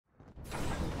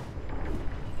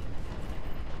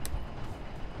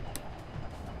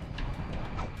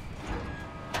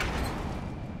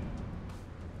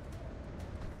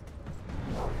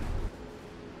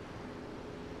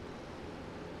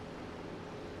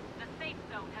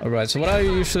Alright, so what I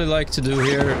usually like to do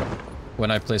here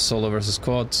when I play solo versus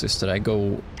quads is that I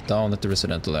go down at the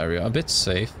residential area, a bit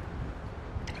safe.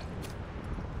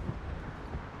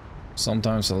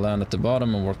 Sometimes I land at the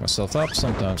bottom and work myself up,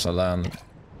 sometimes I land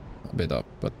a bit up,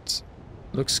 but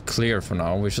looks clear for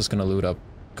now. We're just gonna loot up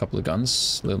a couple of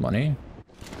guns, little money.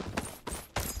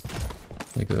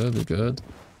 We're good, we're good.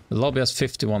 The lobby has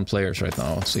 51 players right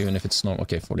now, so even if it's not...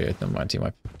 Okay, 48, never mind, team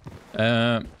wipe.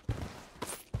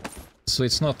 So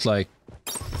it's not like...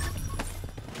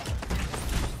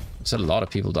 There's a lot of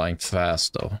people dying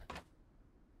fast, though.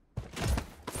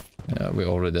 Yeah, we're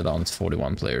already down to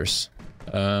 41 players.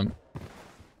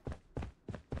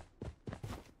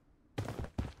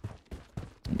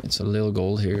 It's a little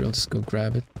gold here, let's go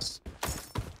grab it.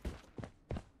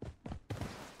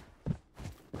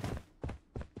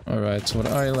 Alright, so what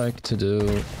I like to do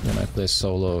when I play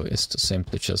solo is to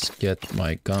simply just get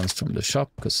my guns from the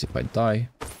shop, because if I die,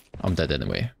 I'm dead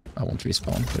anyway. I won't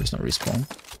respawn, there's no respawn.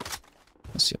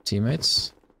 Let's see your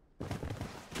teammates.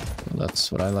 So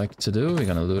that's what I like to do. We're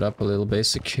gonna loot up a little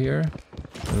basic here.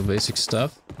 A little basic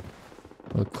stuff.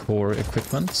 A little core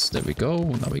equipment. There we go.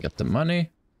 Now we got the money.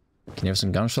 Can hear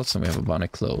some gunshots and we have a bunny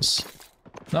close.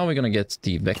 Now we're gonna get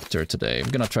the vector today.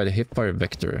 We're gonna try the hipfire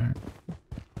vector.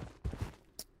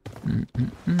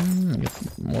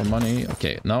 Get more money.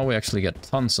 Okay, now we actually get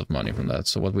tons of money from that.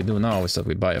 So what we do now is that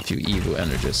we buy a few Evo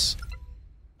energies.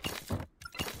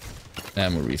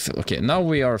 And we refill. Okay, now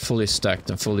we are fully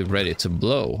stacked and fully ready to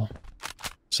blow,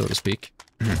 so to speak.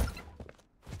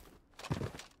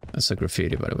 That's a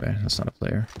graffiti, by the way. That's not a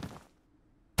player.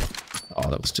 Oh,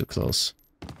 that was too close.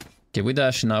 Okay, we're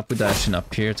dashing up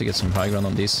here to get some high ground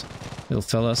on these little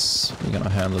fellas. We're gonna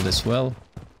handle this well.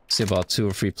 See about 2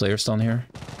 or 3 players down here.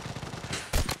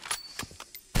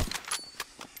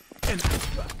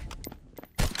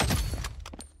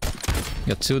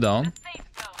 Got 2 down.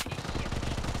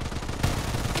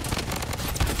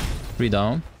 3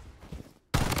 down.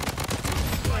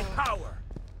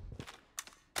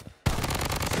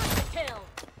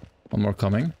 One more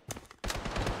coming.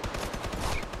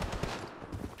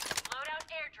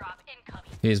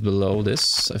 He's below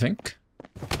this, I think.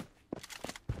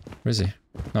 Where is he?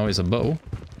 Now he's a bow.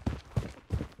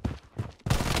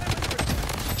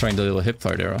 Trying the little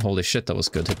hipfire there. Holy shit, that was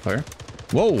good hipfire.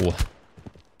 Whoa!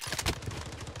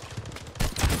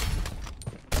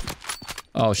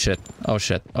 Oh shit, oh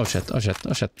shit, oh shit, oh shit,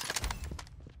 oh shit.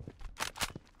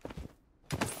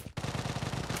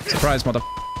 Surprise, mother...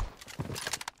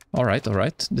 Alright,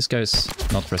 alright. This guy is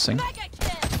not resting.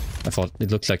 I thought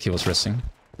it looked like he was resting.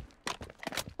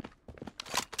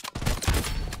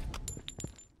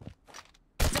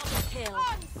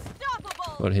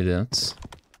 But he didn't.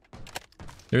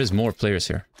 There is more players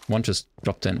here. One just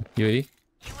dropped in. UAV?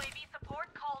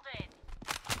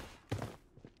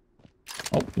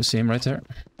 Oh, you see him right there.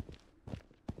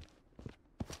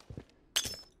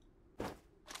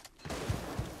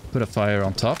 Put a fire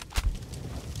on top.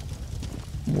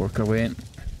 Work our way in.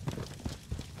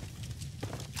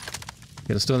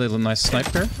 Okay, let's do a little nice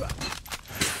sniper.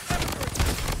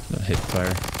 Hit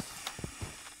fire.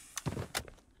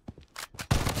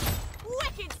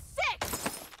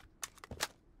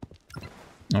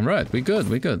 Alright, we good,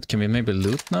 we good. Can we maybe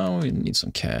loot now? We need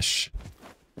some cash.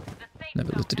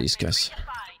 Never looted these guys.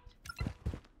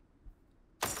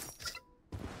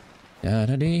 Da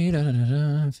 -da -dee, da -da -da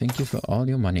 -da. Thank you for all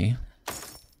your money.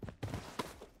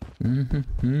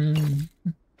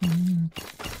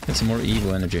 Get some more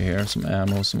Evo energy here, some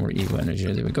ammo, some more Evo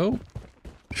energy. There we go.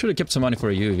 Should have kept some money for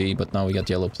a UAV, but now we got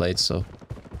yellow plates, so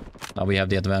now we have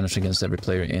the advantage against every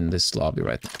player in this lobby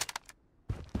right now.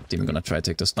 I'm gonna try to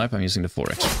take the snipe. I'm using the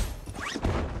 4x,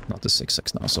 not the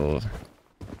 6x now. So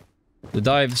the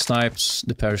dive snipes,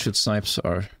 the parachute snipes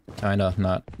are kinda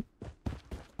not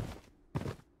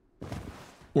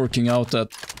working out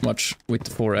that much with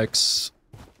the 4x.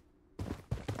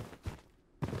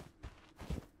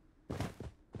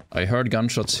 I heard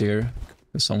gunshots here.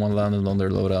 Someone landed on their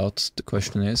loadout. The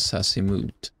question is, has he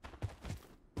moved?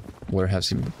 Where has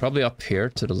he moved? Probably up here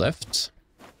to the left.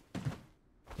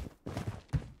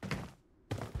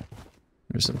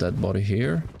 There's a dead body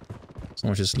here.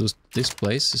 Someone just looted this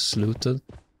place. Is looted.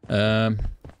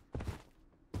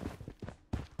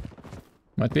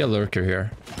 Might be a lurker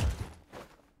here.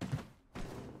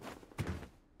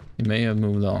 He may have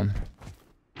moved on.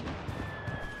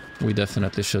 We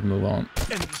definitely should move on.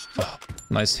 Oh,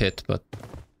 nice hit, but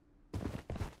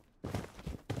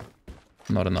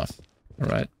not enough.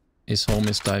 Alright. His home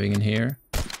is diving in here.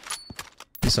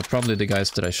 These are probably the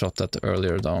guys that I shot at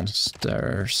earlier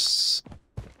downstairs.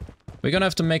 We're gonna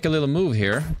have to make a little move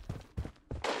here.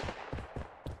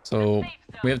 So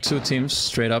We have 2 teams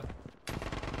straight up.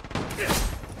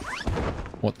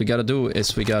 What we gotta do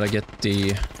is we gotta get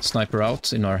the sniper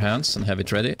out in our hands and have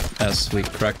it ready as we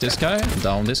crack this guy,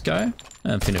 down this guy,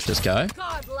 and finish this guy.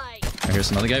 And here's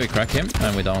another guy, we crack him,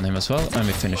 and we down him as well, and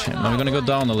we finish him. Now we're gonna go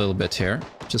down a little bit here,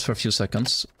 just for a few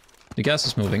seconds. The gas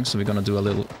is moving, so we're gonna do a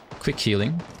little quick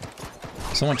healing.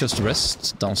 Someone just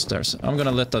rest downstairs. I'm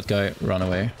gonna let that guy run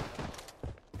away.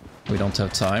 We don't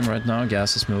have time right now,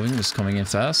 gas is moving, it's coming in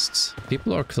fast.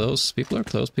 People are close,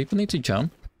 people need to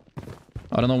jump.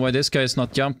 I don't know why this guy is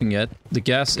not jumping yet. The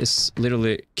gas is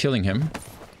literally killing him.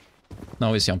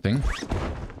 Now he's jumping.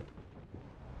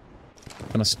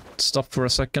 Gonna stop for a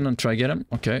second and try get him.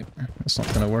 Okay, that's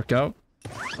not gonna work out.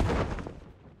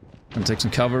 Gonna take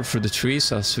some cover through the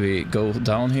trees as we go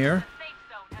down here.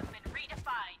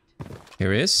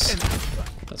 Here he is.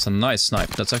 That's a nice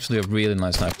snipe. That's actually a really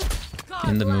nice snipe.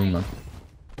 In the movement.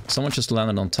 Someone just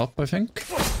landed on top, I think.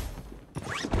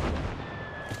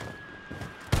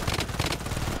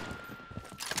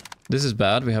 This is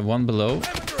bad. We have one below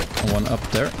and one up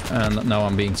there, and now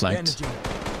I'm being flanked.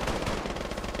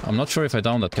 I'm not sure if I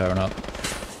downed that guy or not.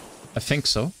 I think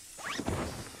so.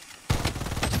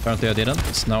 Apparently I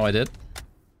didn't. Now I did.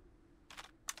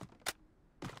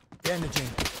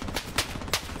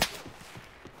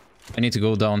 I need to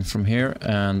go down from here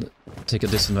and take a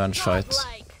disadvantage fight.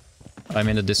 I'm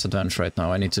in a disadvantage right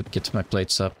now. I need to get my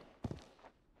plates up.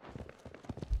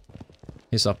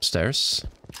 He's upstairs.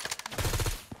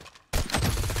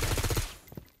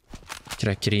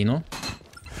 Crackerino.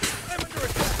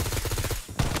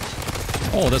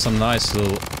 Oh, that's a nice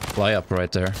little fly up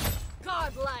right there.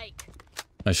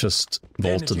 I just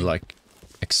bolted like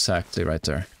exactly right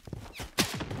there.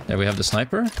 Yeah, we have the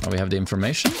sniper. And we have the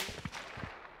information.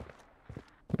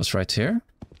 It was right here.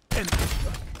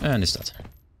 And he's dead.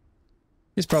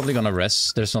 He's probably gonna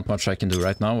rest. There's not much I can do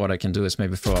right now. What I can do is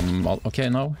maybe throw a okay,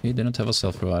 no, he didn't have a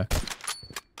self-revive.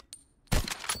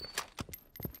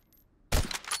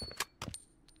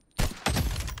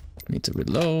 Need to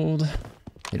reload.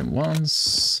 Hit him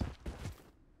once.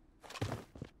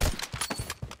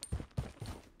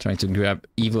 Trying to grab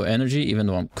Evo energy, even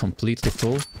though I'm completely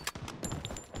full.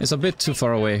 It's a bit too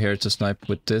far away here to snipe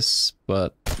with this,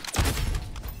 but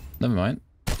never mind.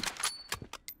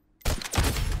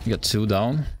 We got 2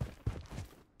 down.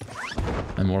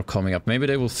 And more coming up. Maybe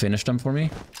they will finish them for me.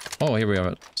 Oh, here we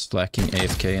are. Slacking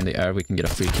AFK in the air. We can get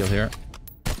a free kill here.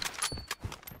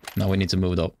 Now we need to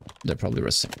move it up. They're probably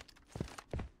resting.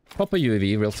 Pop a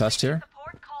UAV real fast here.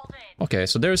 Okay,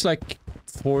 so there's like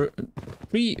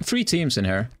three teams in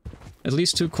here. At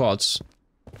least 2 quads.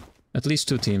 At least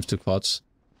 2 teams, 2 quads.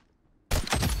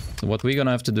 So what we're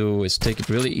gonna have to do is take it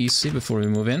really easy before we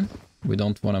move in. We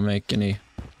don't want to make any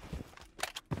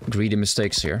greedy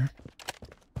mistakes here.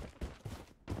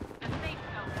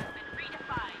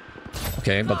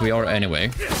 Okay, but we are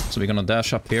anyway. So we're gonna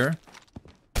dash up here.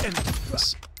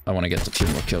 I want to get a few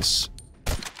more kills.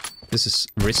 This is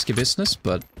risky business,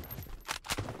 but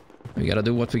we gotta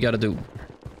do what we gotta do.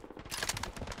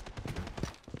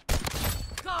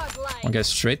 One guy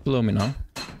straight below me now.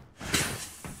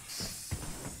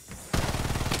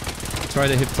 Try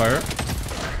the hip fire.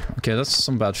 Okay, that's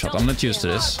some bad shot. I'm not used to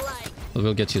this, but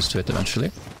we'll get used to it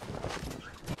eventually.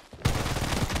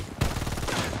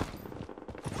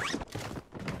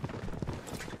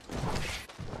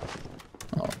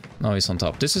 Oh, now he's on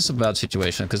top. This is a bad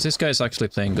situation, because this guy is actually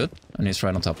playing good, and he's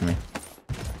right on top of me.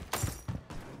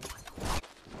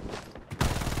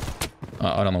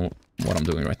 I don't know what I'm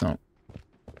doing right now.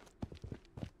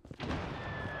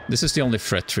 This is the only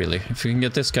threat, really. If we can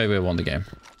get this guy, we won the game.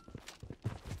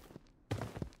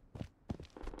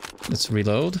 Let's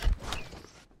reload.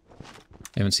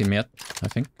 Haven't seen me yet, I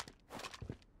think.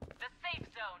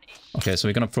 Okay, so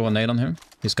we're gonna throw a nade on him.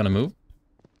 He's gonna move.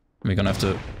 We're gonna have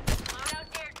to...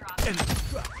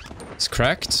 It's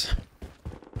cracked.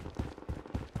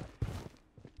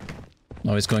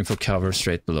 Now he's going for cover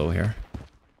straight below here.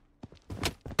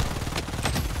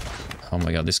 Oh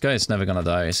my god, this guy is never gonna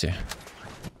die, is he?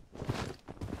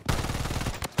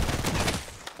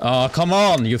 Oh, come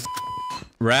on, you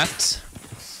rat.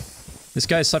 This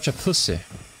guy is such a pussy.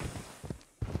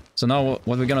 So now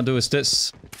what we're gonna do is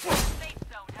this.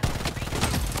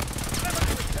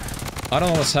 I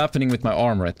don't know what's happening with my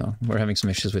arm right now. We're having some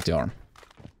issues with the arm.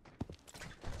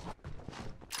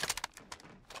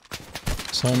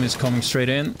 So homie's coming straight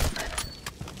in.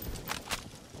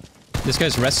 This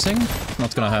guy's resting.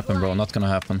 Not gonna happen, bro. Not gonna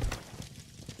happen.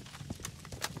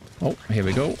 Oh, here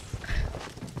we go.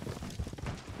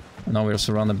 And now we're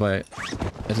surrounded by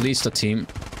at least a team.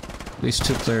 At least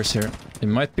 2 players here. They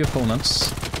might be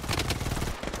opponents.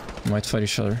 They might fight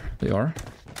each other. They are.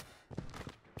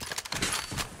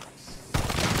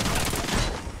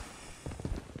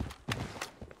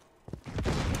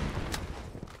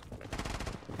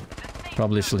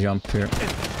 Probably should jump here.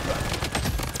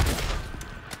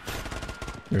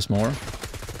 There's more.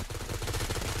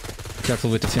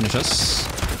 Careful with the finishes.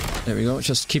 There we go.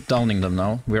 Just keep downing them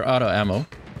now. We're out of ammo.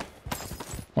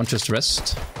 One just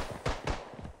rest.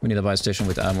 We need a buy station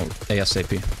with ammo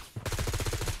ASAP.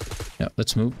 Yeah,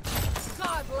 let's move.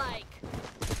 Godlike.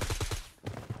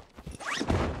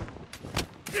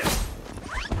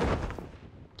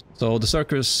 So the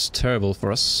circle is terrible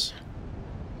for us.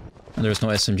 And there's no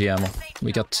SMG ammo.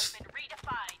 We got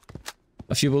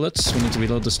a few bullets. We need to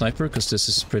reload the sniper because this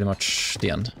is pretty much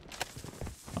the end.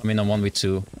 I'm in a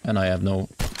 1v2 and I have no...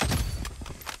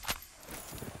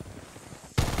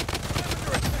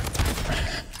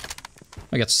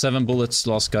 I got 7 bullets,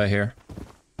 last guy here.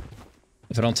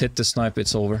 If I don't hit the snipe,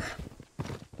 it's over.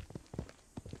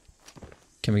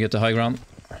 Can we get the high ground?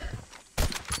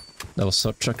 That was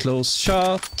such a close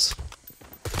shot.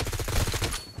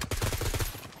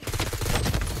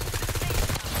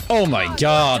 Oh my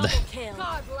god!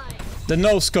 The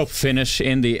no-scope finish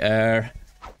in the air.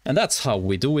 And that's how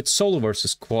we do it, solo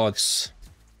versus quads.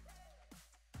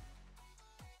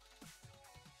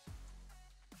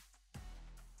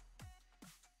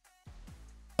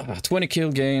 20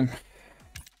 kill game.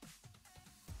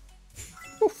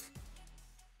 Oof.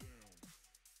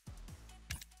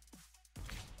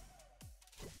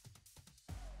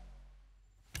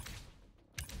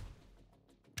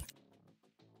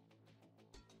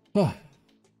 Oh.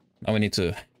 Now we need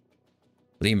to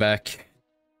lean back,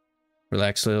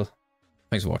 relax a little.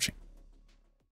 Thanks for watching.